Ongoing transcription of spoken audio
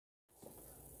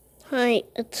Hi,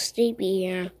 it's Stevie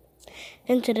here.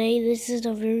 And today, this is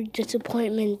a very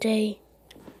disappointment day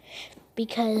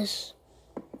because,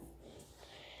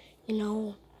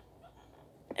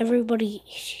 everybody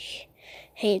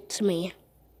hates me.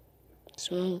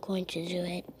 So I'm going to do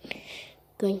it.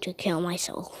 Going to kill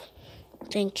myself.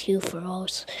 Thank you for all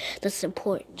the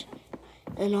support.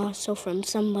 And also from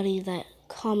somebody that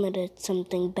commented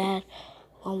something bad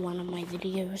on one of my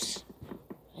videos.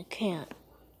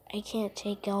 I can't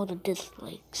take all the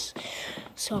dislikes,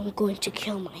 so I'm going to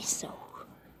kill myself.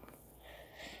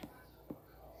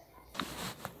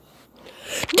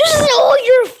 This is all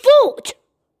your fault!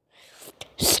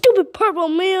 Stupid purple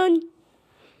man!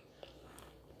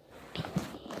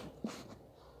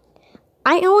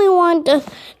 I only want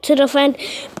to defend...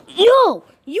 No!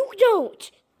 You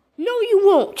don't! No, you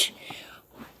won't!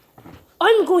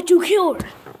 I'm going to kill her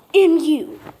and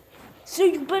you. So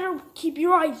you better keep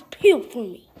your eyes peeled for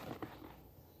me.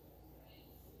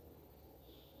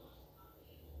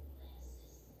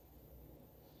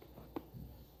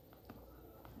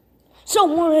 So,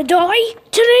 wanna die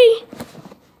today?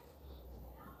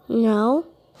 No.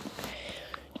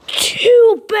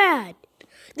 Too bad.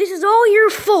 This is all your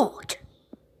fault.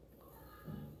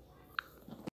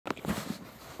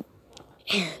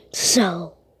 And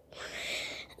so,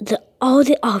 all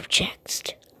the objects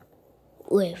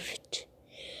lived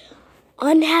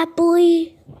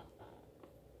unhappily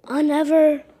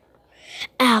ever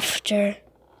after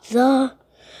the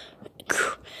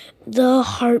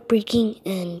heartbreaking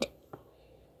end.